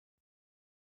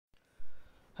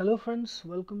Hello friends,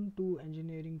 welcome to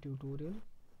engineering tutorial.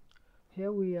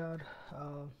 Here we are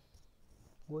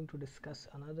going to discuss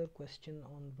another question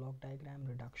on block diagram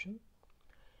reduction,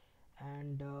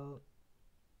 and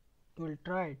we'll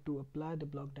try to apply the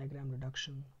block diagram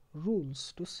reduction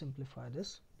rules to simplify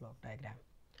this block diagram.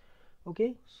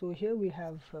 Okay, so here we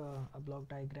have a block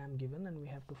diagram given, and we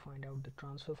have to find out the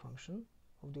transfer function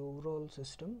of the overall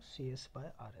system CS by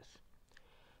RS.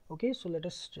 Okay, so let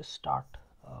us just start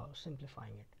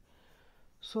simplifying it.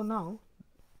 So now,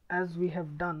 as we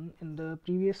have done in the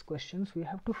previous questions, we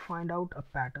have to find out a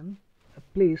pattern, a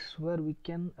place where we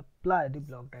can apply the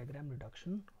block diagram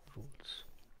reduction rules.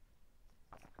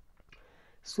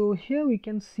 So here we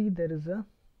can see there is a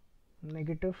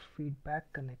negative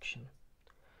feedback connection,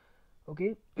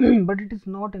 okay, but it is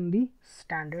not in the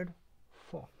standard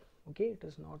form. Okay, it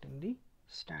is not in the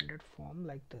standard form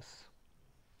like this.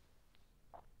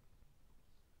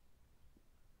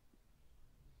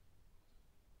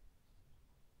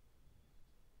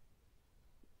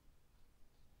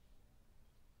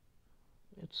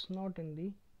 It's not in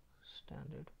the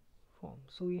standard form,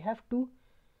 so we have to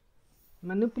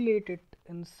manipulate it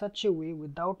in such a way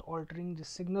without altering the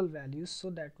signal values, so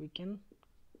that we can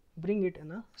bring it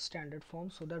in a standard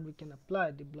form, so that we can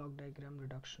apply the block diagram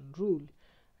reduction rule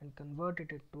and convert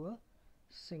it into a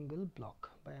single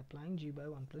block by applying G by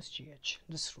 1 plus GH,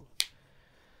 this rule.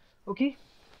 Okay,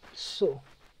 so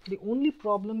the only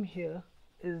problem here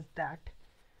is that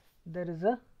there is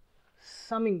a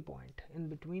summing point in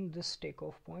between this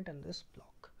takeoff point and this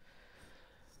block.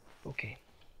 Okay,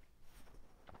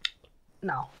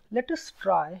 now let us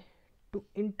try to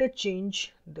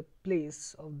interchange the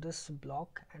place of this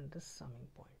block and this summing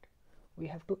point. We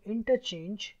have to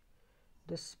interchange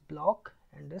this block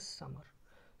and this summer.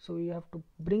 So we have to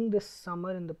bring this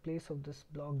summer in the place of this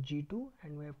block G2,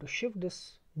 and we have to shift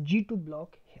this G2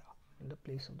 block here in the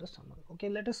place of the summer. Okay,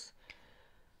 let us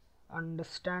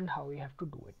understand how we have to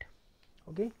do it.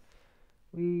 Okay,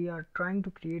 we are trying to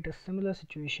create a similar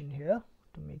situation here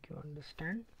to make you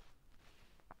understand.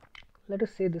 Let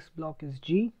us say this block is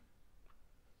G,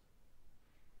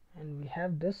 and we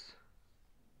have this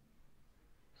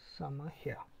summer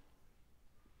here.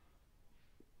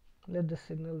 Let the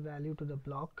signal value to the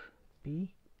block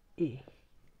be A,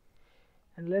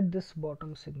 and let this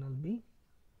bottom signal be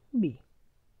B.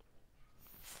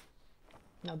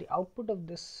 Now the output of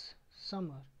this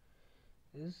summer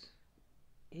is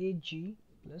AG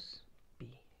plus B,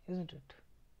 isn't it?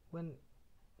 When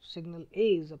signal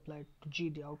A is applied to G,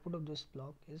 the output of this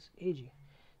block is AG.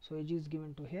 So AG is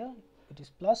given to here, it is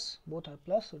plus, both are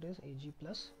plus, so it is AG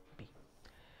plus B.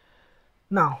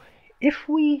 Now if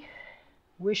we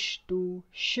wish to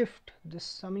shift this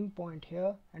summing point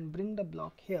here and bring the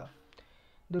block here,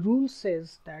 the rule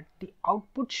says that the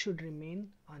output should remain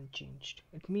unchanged.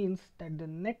 It means that the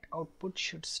net output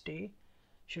should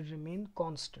remain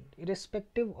constant,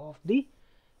 irrespective of the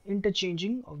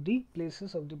interchanging of the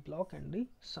places of the block and the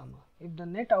summer. If the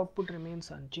net output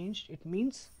remains unchanged, it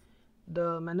means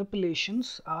the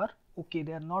manipulations are okay,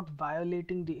 they are not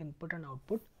violating the input and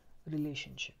output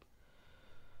relationship.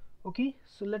 Okay,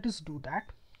 so let us do that.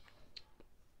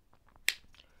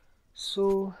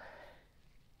 So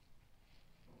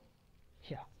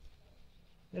here,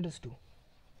 let us do.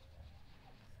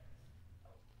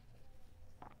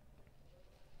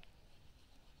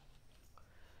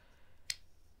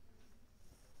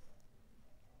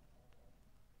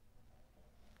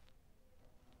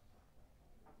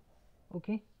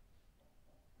 Okay,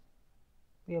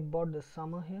 we have bought the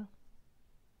summer here.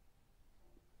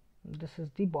 This is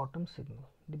the bottom signal.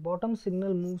 The bottom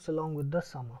signal moves along with the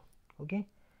summer. Okay,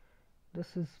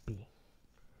 this is B.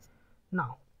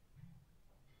 Now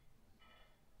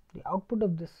the output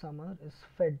of this summer is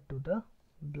fed to the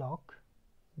block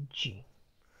G.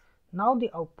 Now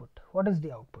the output, what is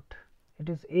the output? It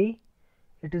is A,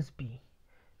 it is B,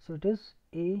 so it is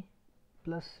A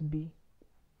plus B.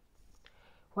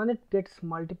 When it gets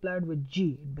multiplied with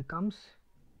G, it becomes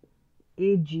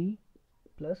AG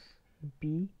plus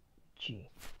BG.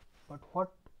 But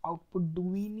what output do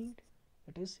we need?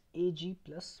 It is AG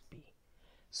plus B.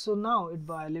 So now it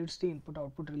violates the input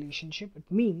output relationship. It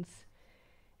means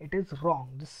it is wrong.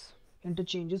 This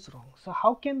interchange is wrong. So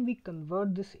how can we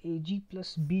convert this AG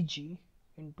plus BG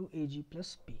into AG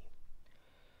plus B?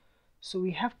 So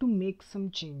we have to make some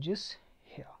changes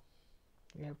here.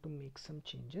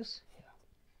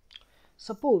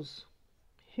 Suppose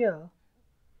here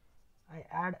I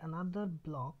add another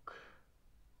block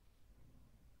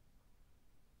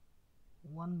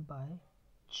 1 by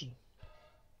G.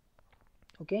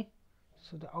 Okay,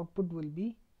 so the output will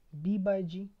be B by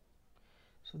G.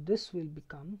 So this will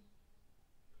become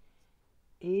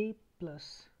A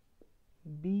plus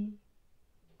B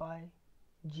by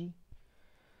G.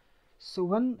 So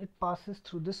when it passes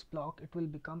through this block, it will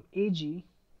become AG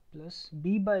plus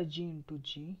B by G into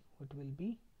G, it will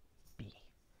be B.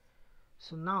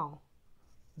 So now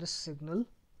this signal,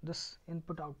 this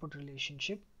input output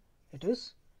relationship,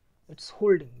 it's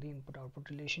holding the input output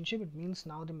relationship. It means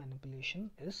now the manipulation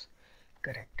is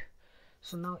correct.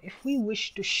 So now if we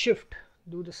wish to shift,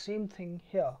 do the same thing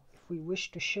here. If we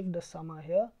wish to shift the summer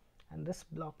here and this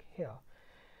block here,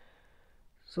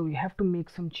 so we have to make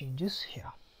some changes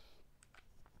here.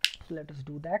 So let us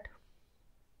do that.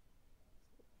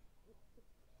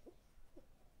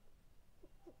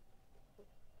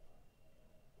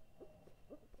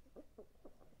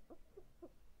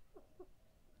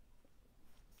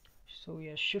 So we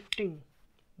are shifting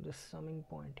this summing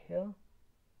point here,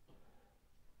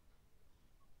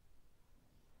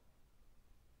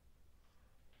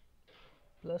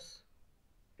 plus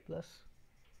plus,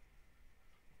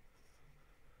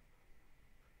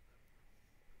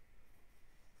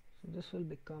 so this will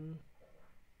become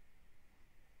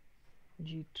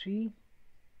G3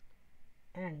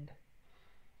 and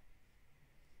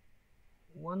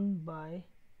 1 by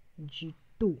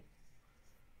G2.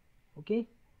 Okay,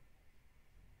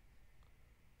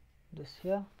 this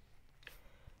here,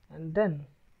 and then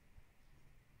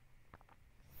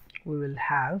we will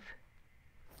have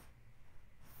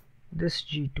this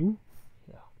G2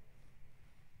 here.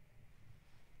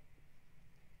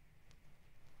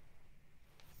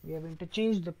 We have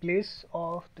interchanged the place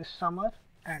of the summer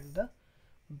and the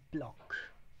block.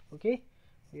 Okay,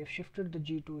 we have shifted the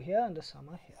G2 here and the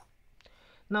summer here.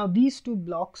 Now these two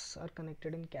blocks are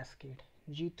connected in cascade,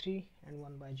 G3 and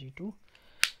 1 by G2.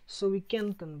 So we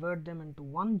can convert them into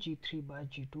one G3 by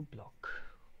G2 block.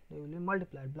 They will be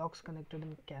multiplied. Blocks connected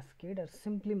in cascade are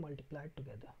simply multiplied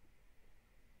together.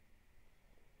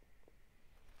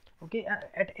 Okay,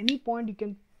 at any point you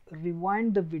can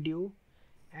rewind the video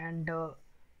and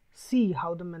see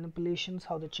how the manipulations,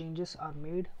 how the changes are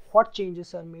made, what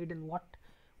changes are made, in what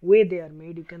way they are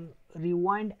made. You can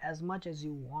rewind as much as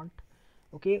you want.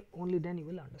 Okay, only then you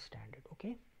will understand it.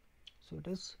 Okay, so it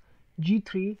is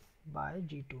G3 by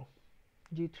G2,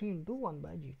 G3 into 1 by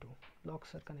G2.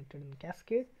 Blocks are connected in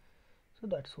cascade, so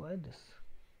that's why this.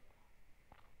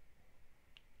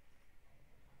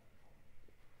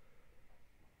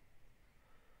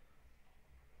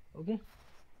 Okay,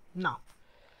 now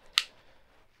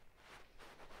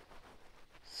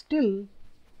still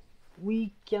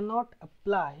we cannot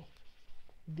apply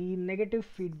the negative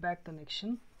feedback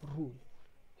connection rule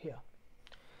here.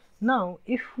 Now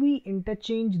if we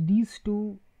interchange these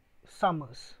two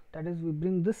summers, that is we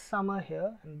bring this summer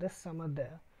here and this summer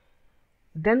there,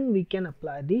 then we can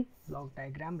apply the block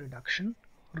diagram reduction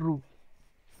rule.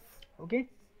 Okay,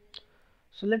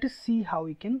 so let us see how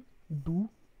we can do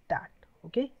that.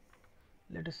 Okay,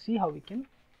 let us see how we can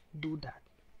do that.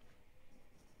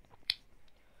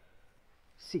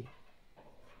 See,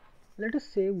 let us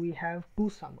say we have two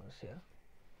summers here.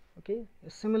 Okay, a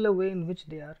similar way in which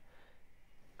they are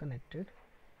connected.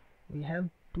 We have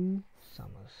two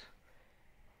summers.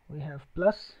 We have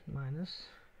plus, minus,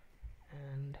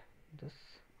 and this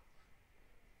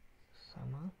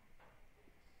summer,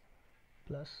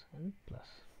 plus and plus.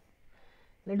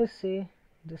 Let us say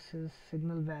this is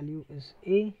signal value is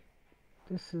A,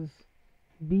 this is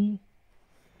B,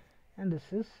 and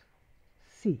this is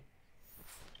C.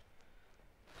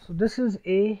 So this is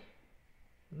A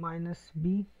minus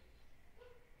B,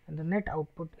 and the net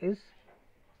output is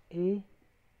A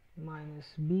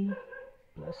minus B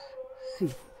plus C.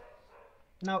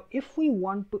 Now if we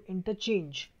want to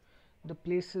interchange the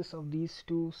places of these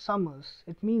two summers,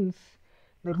 it means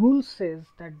the rule says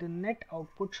that the net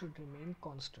output should remain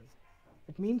constant.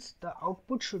 It means the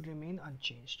output should remain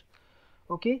unchanged.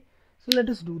 Okay, so let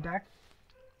us do that.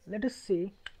 Let us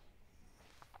say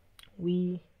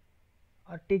we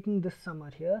are taking this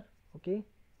summer here. Okay,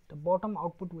 the bottom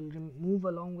output will move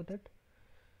along with it.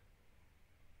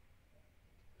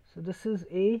 So this is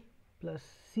A plus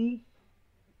C,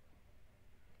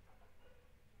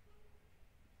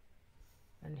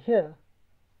 and here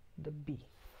the B.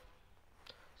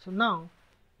 So now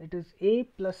it is A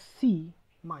plus C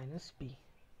minus B.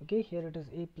 Okay, here it is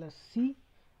A plus C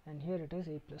and here it is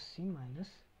A plus C minus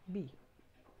B.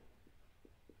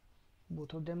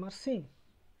 Both of them are same,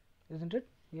 isn't it?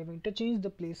 We have interchanged the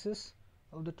places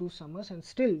of the two summers and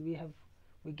still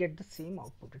we get the same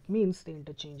output. It means the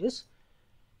interchanges,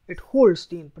 it holds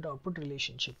the input output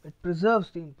relationship, it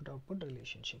preserves the input output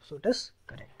relationship, so it is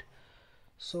correct.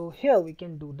 So here we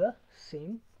can do the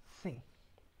same thing.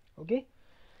 Okay,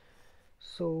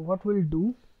 so what we'll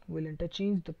do, we'll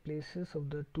interchange the places of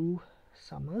the two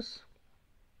summers.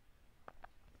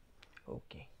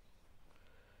 Okay.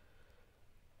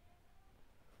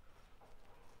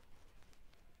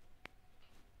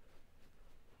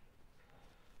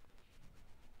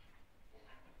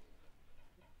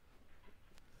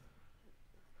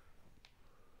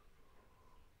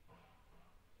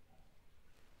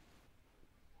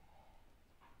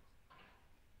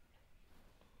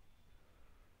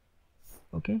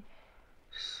 Okay,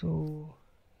 so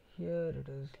here it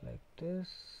is like this.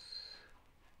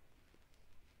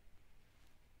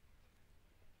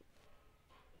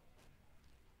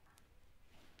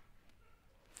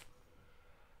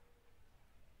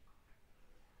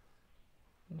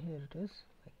 And here it is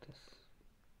like this.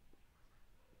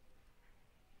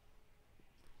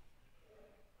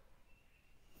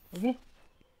 Okay,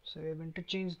 so we have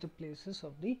interchanged the places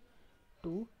of the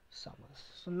two summers.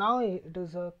 So now it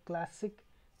is a classic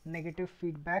negative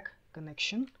feedback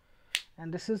connection,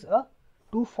 and this is a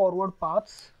two forward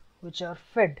paths which are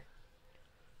fed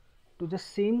to the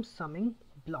same summing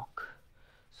block.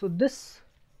 So this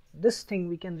thing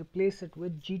we can replace it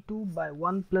with G2 by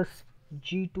 1 plus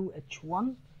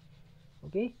G2H1.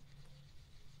 Okay,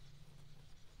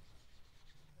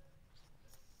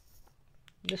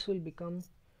 this will become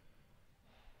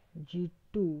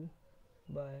G2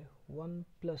 by 1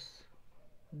 plus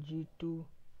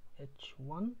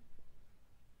G2H1,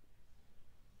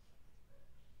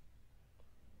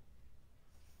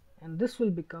 and this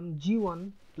will become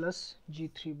G1 plus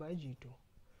G3 by G2.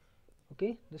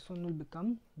 Okay, this one will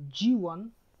become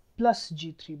G1 plus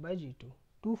G3 by G2.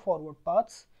 Two forward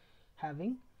paths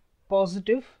having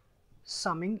positive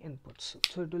summing inputs.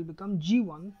 So it will become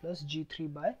G1 plus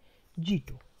G3 by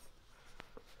G2.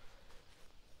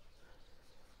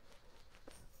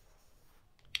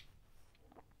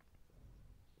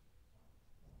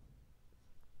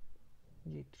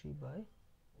 G3 by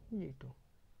G2.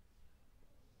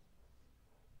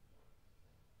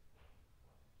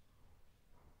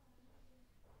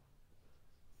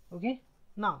 Okay,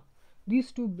 now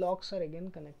these two blocks are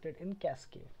again connected in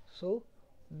cascade, so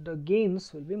the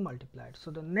gains will be multiplied.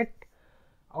 So the net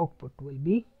output will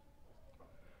be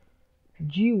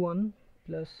G1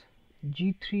 plus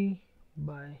G3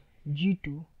 by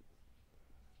G2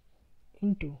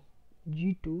 into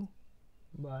G2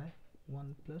 by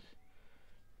 1 plus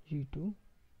G2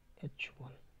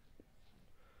 H1.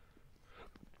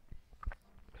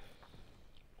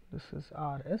 This is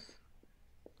RS,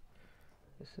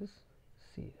 this is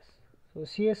CS. So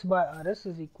CS by RS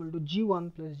is equal to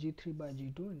G1 plus G3 by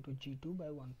G2 into G2 by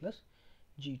 1 plus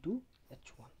G2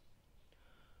 H1.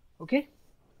 Okay,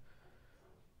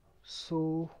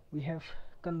 so we have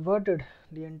converted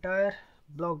the entire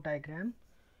block diagram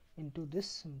into this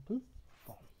simple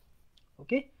form.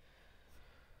 Okay,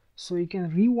 so you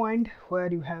can rewind where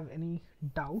you have any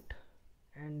doubt,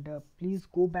 and please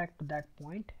go back to that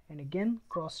point and again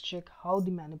cross check how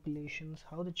the manipulations,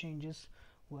 how the changes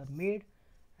were made,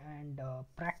 and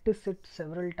practice it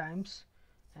several times,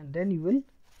 and then you will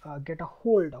get a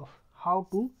hold of how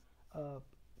to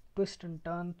twist and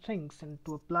turn things and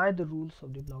to apply the rules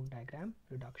of the block diagram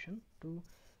reduction to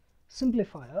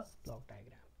simplify a block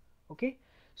diagram. Okay,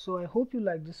 so I hope you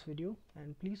like this video,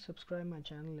 and please subscribe my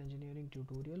channel Engineering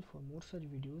Tutorial for more such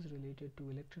videos related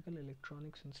to electrical,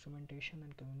 electronics, instrumentation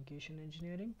and communication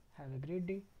engineering. Have a great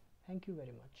day. Thank you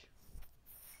very much.